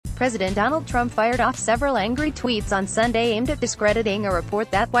President Donald Trump fired off several angry tweets on Sunday aimed at discrediting a report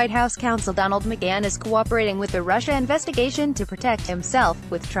that White House counsel Donald McGahn is cooperating with the Russia investigation to protect himself,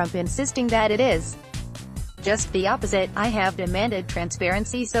 with Trump insisting that it is just the opposite. "I have demanded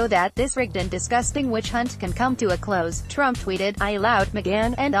transparency so that this rigged and disgusting witch hunt can come to a close," Trump tweeted. "I allowed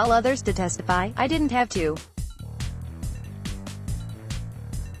McGahn and all others to testify. I didn't have to.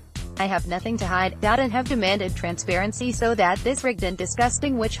 I have nothing to hide, and have demanded transparency so that this rigged and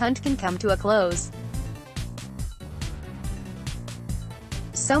disgusting witch hunt can come to a close.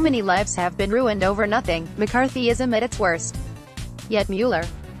 So many lives have been ruined over nothing. McCarthyism at its worst." Yet Mueller.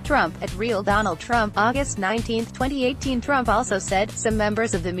 Trump, at Real Donald Trump, August 19, 2018. Trump also said, "Some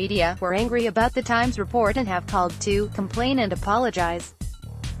members of the media were angry about the Times report and have called to complain and apologize."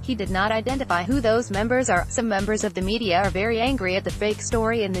 He did not identify who those members are. "Some members of the media are very angry at the fake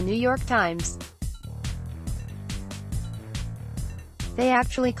story in the New York Times. They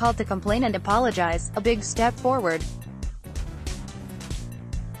actually called to complain and apologize, a big step forward.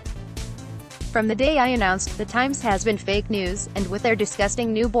 From the day I announced the Times has been fake news, and with their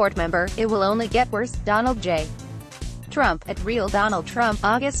disgusting new board member, it will only get worse." Donald J. Trump, at Real Donald Trump,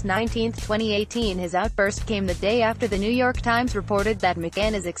 August 19, 2018. His outburst came the day after the New York Times reported that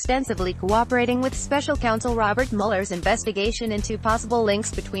McGahn is extensively cooperating with special counsel Robert Mueller's investigation into possible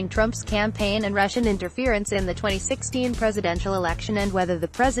links between Trump's campaign and Russian interference in the 2016 presidential election and whether the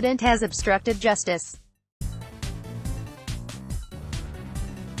president has obstructed justice.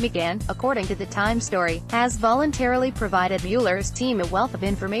 McGahn, according to the Times story, has voluntarily provided Mueller's team a wealth of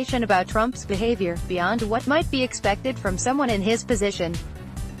information about Trump's behavior, beyond what might be expected from someone in his position.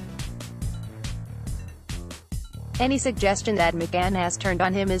 Any suggestion that McGahn has turned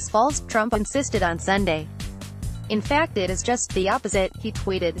on him is false, Trump insisted on Sunday. "In fact, it is just the opposite," he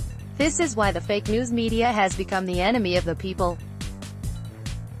tweeted. "This is why the fake news media has become the enemy of the people.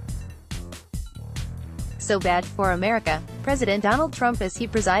 So bad for America." President Donald Trump as he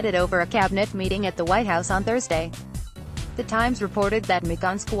presided over a cabinet meeting at the White House on Thursday. The Times reported that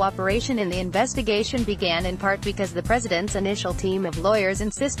McGahn's cooperation in the investigation began in part because the president's initial team of lawyers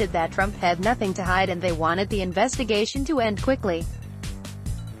insisted that Trump had nothing to hide and they wanted the investigation to end quickly.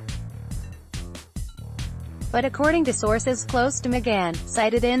 But according to sources close to McGahn,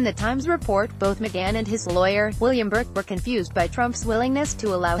 cited in the Times report, both McGahn and his lawyer, William Burke, were confused by Trump's willingness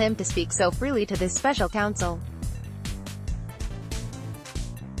to allow him to speak so freely to this special counsel.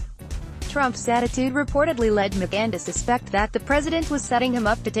 Trump's attitude reportedly led McGahn to suspect that the president was setting him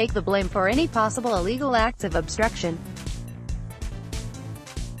up to take the blame for any possible illegal acts of obstruction.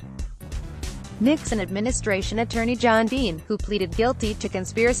 Nixon administration attorney John Dean, who pleaded guilty to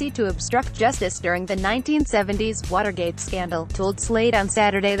conspiracy to obstruct justice during the 1970s Watergate scandal, told Slate on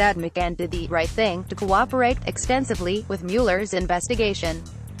Saturday that McGahn did the right thing to cooperate extensively with Mueller's investigation.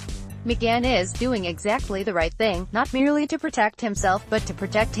 McGahn is doing exactly the right thing, not merely to protect himself but to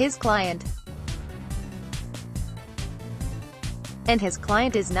protect his client. And his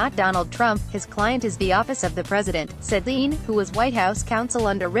client is not Donald Trump, his client is the office of the president, said Dean, who was White House counsel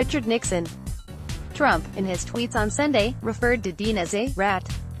under Richard Nixon. Trump, in his tweets on Sunday, referred to Dean as a rat.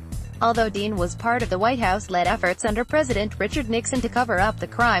 Although Dean was part of the White House-led efforts under President Richard Nixon to cover up the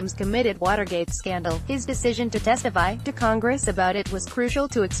crimes committed Watergate scandal, his decision to testify to Congress about it was crucial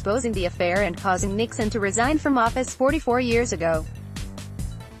to exposing the affair and causing Nixon to resign from office 44 years ago.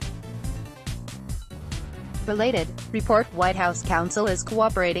 Related report: White House counsel is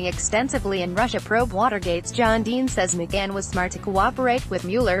cooperating extensively in Russia probe Watergate's. John Dean says McGahn was smart to cooperate with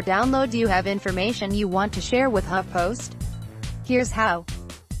Mueller. Download: Do you have information you want to share with HuffPost? Here's how.